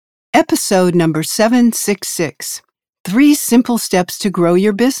Episode number 766, 3 Simple Steps to Grow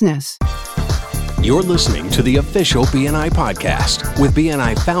Your Business. You're listening to the official BNI podcast with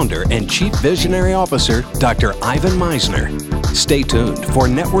BNI founder and Chief Visionary Officer, Dr. Ivan Misner. Stay tuned for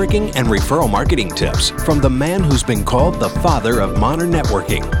networking and referral marketing tips from the man who's been called the father of modern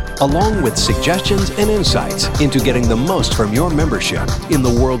networking, along with suggestions and insights into getting the most from your membership in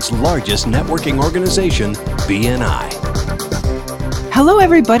the world's largest networking organization, BNI. Hello,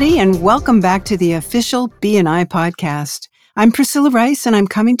 everybody, and welcome back to the official BNI podcast. I'm Priscilla Rice, and I'm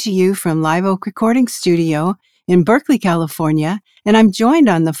coming to you from Live Oak Recording Studio in Berkeley, California, and I'm joined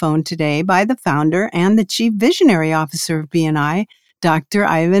on the phone today by the founder and the Chief Visionary Officer of BNI, Dr.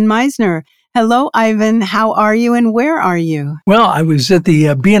 Ivan Misner. Hello, Ivan. How are you, and where are you? Well, I was at the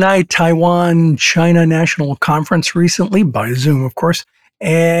BNI Taiwan China National Conference recently, by Zoom, of course,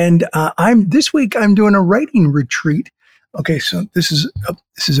 and this week I'm doing a writing retreat. Okay, so this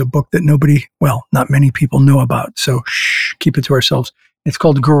is a book that not many people know about, so keep it to ourselves. It's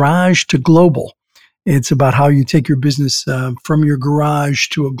called Garage to Global. It's about how you take your business from your garage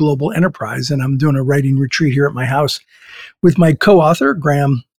to a global enterprise, and I'm doing a writing retreat here at my house with my co-author,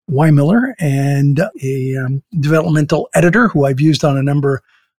 Graham Weimiller, and a developmental editor who I've used on a number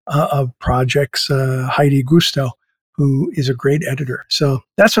of projects, Heidi Gusto, who is a great editor. So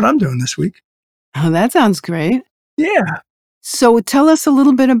that's what I'm doing this week. Oh, that sounds great. Yeah. So tell us a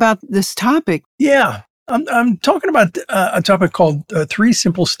little bit about this topic. Yeah. I'm talking about a topic called 3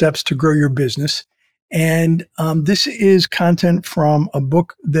 Simple Steps to Grow Your Business. And this is content from a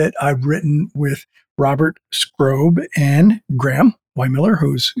book that I've written with Robert Scrobe and Graham Weimiller,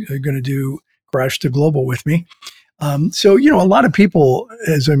 who's going to do Garage to Global with me. So, a lot of people,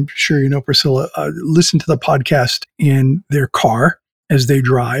 as I'm sure you know, Priscilla, listen to the podcast in their car as they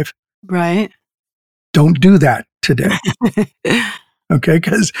drive. Right. Don't do that today. Okay,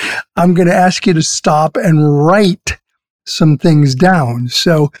 because I'm going to ask you to stop and write some things down.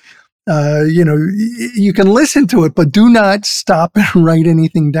 So, you can listen to it, but do not stop and write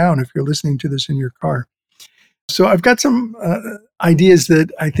anything down if you're listening to this in your car. So I've got some ideas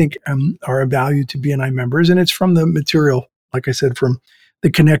that I think are of value to BNI members, and it's from the material, like I said, from the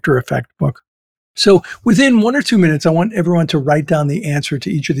Connector Effect book. So within 1 or 2 minutes, I want everyone to write down the answer to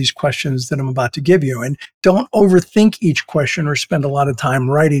each of these questions that I'm about to give you. And don't overthink each question or spend a lot of time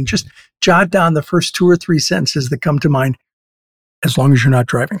writing. Just jot down the first 2 or 3 sentences that come to mind, as long as you're not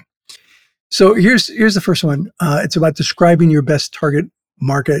driving. So here's the first one. It's about describing your best target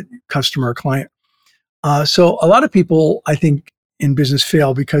market, customer, or client. So a lot of people, I think, in business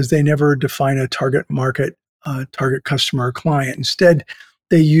fail because they never define a target market, target customer, or client. Instead,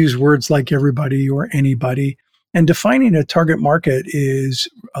 they use words like everybody or anybody. And defining a target market is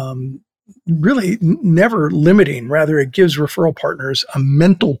really never limiting. Rather, it gives referral partners a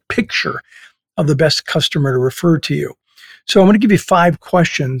mental picture of the best customer to refer to you. So I'm going to give you 5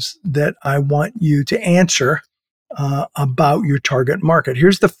 questions that I want you to answer about your target market.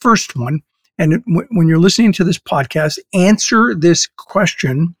 Here's the first one. And when you're listening to this podcast, answer this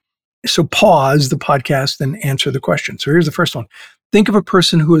question. So pause the podcast and answer the question. So here's the first one. Think of a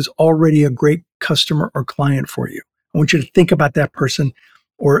person who is already a great customer or client for you. I want you to think about that person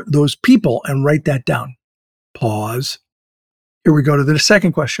or those people and write that down. Pause. Here we go to the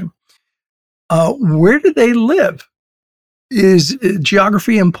second question. Where do they live? Is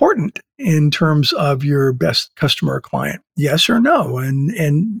geography important in terms of your best customer or client? Yes or no?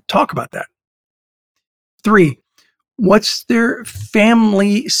 And talk about that. 3, what's their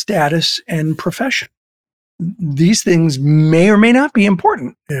family status and profession? These things may or may not be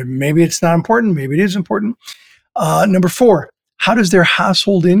important. Maybe it's not important. Maybe it is important. Number 4, how does their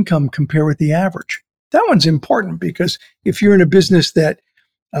household income compare with the average? That one's important because if you're in a business that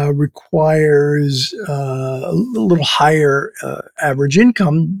requires a little higher average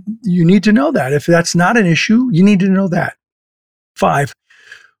income, you need to know that. If that's not an issue, you need to know that. 5,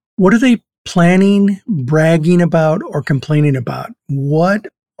 what are they planning, bragging about, or complaining about? What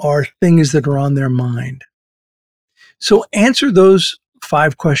are things that are on their mind? So answer those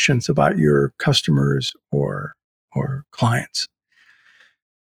 5 questions about your customers or clients.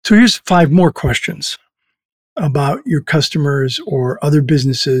 So here's 5 more questions about your customers or other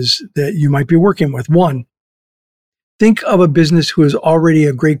businesses that you might be working with. 1, think of a business who is already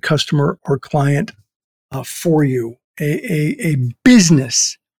a great customer or client for you, a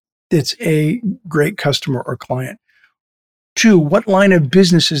business that's a great customer or client. 2, what line of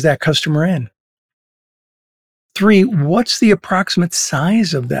business is that customer in? 3, what's the approximate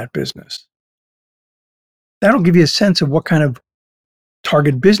size of that business? That'll give you a sense of what kind of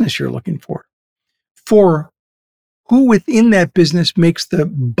target business you're looking for. 4, Who within that business makes the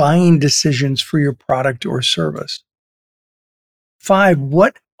buying decisions for your product or service? 5,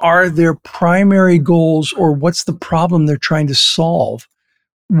 what are their primary goals, or what's the problem they're trying to solve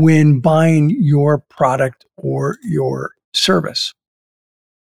when buying your product or your service?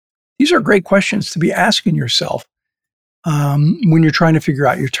 These are great questions to be asking yourself when you're trying to figure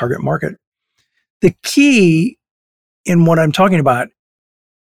out your target market. The key in what I'm talking about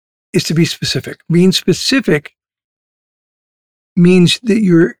is to be specific. Being specific means that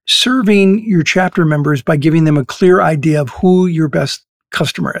you're serving your chapter members by giving them a clear idea of who your best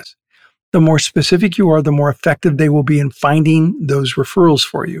customer is. The more specific you are, the more effective they will be in finding those referrals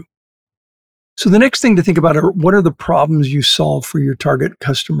for you. So the next thing to think about are, what are the problems you solve for your target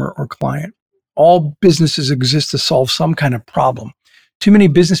customer or client? All businesses exist to solve some kind of problem. Too many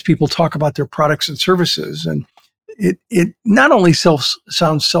business people talk about their products and services, and it not only sounds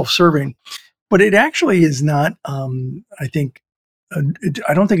self-serving, but it actually is not. I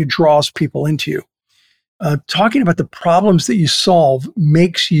don't think it draws people into you. Talking about the problems that you solve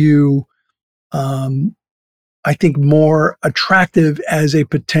makes you, I think, more attractive as a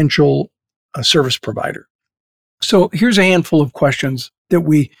potential service provider. So here's a handful of questions that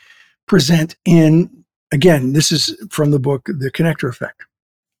we present in, again, this is from the book, The Connector Effect.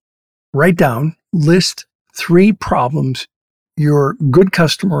 Write down, list 3 problems your good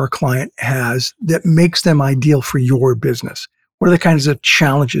customer or client has that makes them ideal for your business. What are the kinds of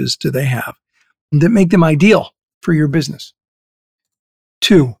challenges do they have that make them ideal for your business?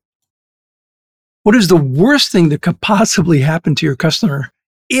 2, what is the worst thing that could possibly happen to your customer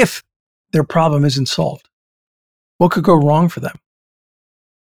if their problem isn't solved? What could go wrong for them?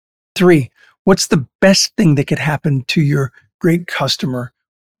 3, what's the best thing that could happen to your great customer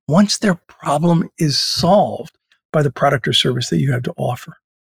once their problem is solved by the product or service that you have to offer?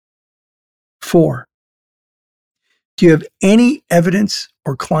 4, do you have any evidence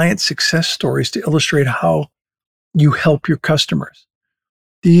or client success stories to illustrate how you help your customers?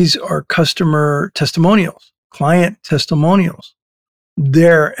 These are customer testimonials, client testimonials.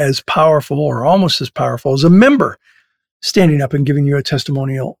 They're as powerful or almost as powerful as a member standing up and giving you a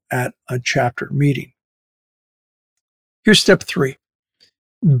testimonial at a chapter meeting. Here's step 3.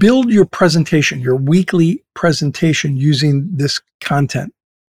 Build your presentation, your weekly presentation using this content.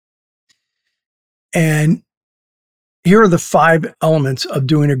 And here are the 5 elements of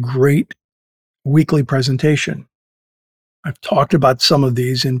doing a great weekly presentation. I've talked about some of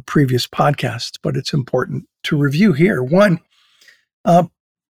these in previous podcasts, but it's important to review here. 1,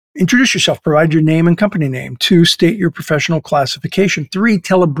 introduce yourself, provide your name and company name. 2, state your professional classification. 3,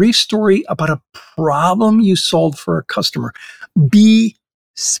 tell a brief story about a problem you solved for a customer. Be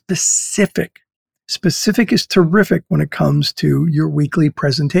specific. Specific is terrific when it comes to your weekly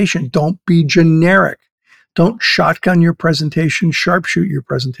presentation. Don't be generic. Don't shotgun your presentation, sharpshoot your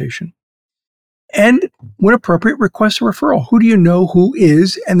presentation. And when appropriate, request a referral. Who do you know who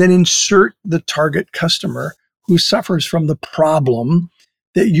is? And then insert the target customer who suffers from the problem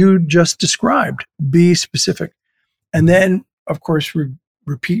that you just described. Be specific. And then, of course,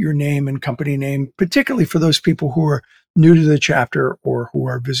 repeat your name and company name, particularly for those people who are new to the chapter or who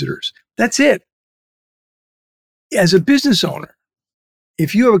are visitors. That's it. As a business owner,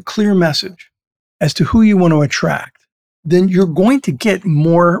 if you have a clear message as to who you want to attract, then you're going to get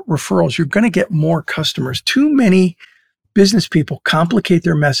more referrals. You're going to get more customers. Too many business people complicate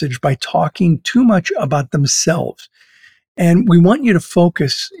their message by talking too much about themselves. And we want you to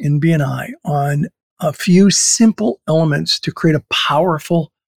focus in BNI on a few simple elements to create a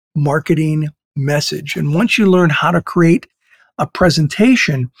powerful marketing message. And once you learn how to create a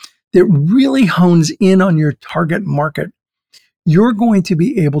presentation that really hones in on your target market, you're going to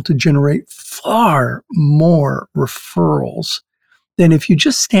be able to generate far more referrals than if you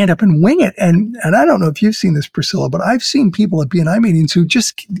just stand up and wing it. And I don't know if you've seen this, Priscilla, but I've seen people at BNI meetings who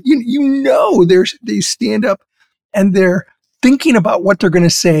just, they stand up and they're thinking about what they're going to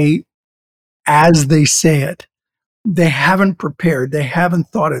say as they say it. They haven't prepared. They haven't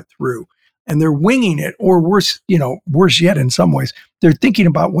thought it through, and they're winging it, or worse yet, in some ways, they're thinking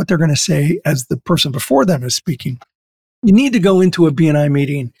about what they're going to say as the person before them is speaking. You need to go into a BNI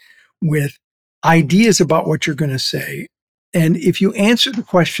meeting with ideas about what you're going to say. And if you answer the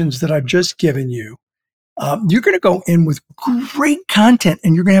questions that I've just given you, you're going to go in with great content,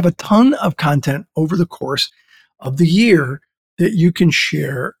 and you're going to have a ton of content over the course of the year that you can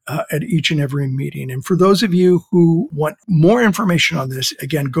share at each and every meeting. And for those of you who want more information on this,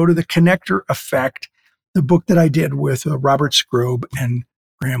 again, go to The Connector Effect, the book that I did with Robert Scrobe and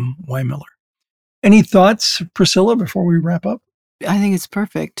Graham Weimiller. Any thoughts, Priscilla, before we wrap up? I think it's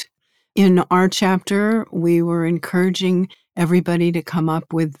perfect. In our chapter, we were encouraging everybody to come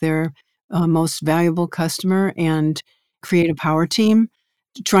up with their most valuable customer and create a power team,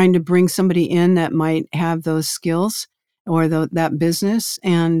 trying to bring somebody in that might have those skills or that business.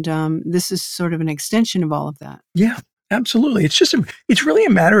 And this is sort of an extension of all of that. Yeah, absolutely. It's really a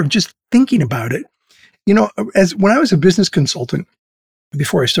matter of just thinking about it. As when I was a business consultant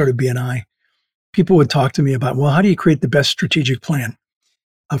before I started BNI, people would talk to me about, well, how do you create the best strategic plan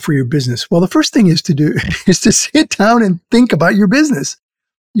for your business? Well, the first thing is to do is to sit down and think about your business.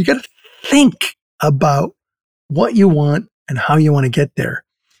 You got to think about what you want and how you want to get there.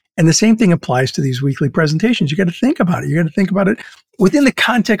 And the same thing applies to these weekly presentations. You got to think about it. You got to think about it within the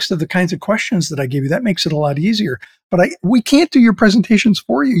context of the kinds of questions that I gave you. That makes it a lot easier. But we can't do your presentations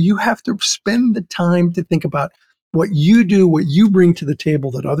for you. You have to spend the time to think about what you do, what you bring to the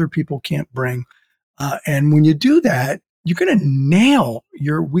table that other people can't bring. And when you do that, you're going to nail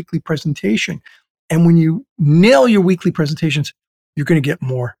your weekly presentation. And when you nail your weekly presentations, you're going to get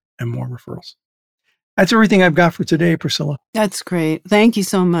more and more referrals. That's everything I've got for today, Priscilla. That's great. Thank you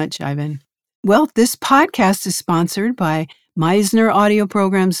so much, Ivan. Well, this podcast is sponsored by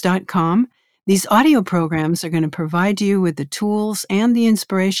MeisnerAudioprograms.com. These audio programs are going to provide you with the tools and the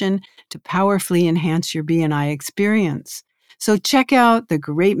inspiration to powerfully enhance your BNI experience. So check out the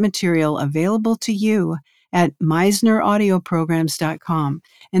great material available to you at MeisnerAudioprograms.com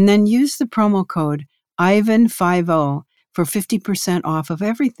and then use the promo code IVAN50 for 50% off of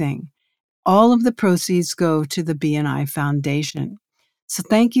everything. All of the proceeds go to the BNI Foundation. So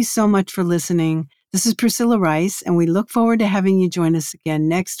thank you so much for listening. This is Priscilla Rice, and we look forward to having you join us again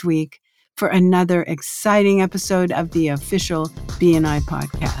next week for another exciting episode of the official BNI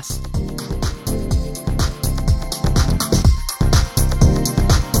podcast.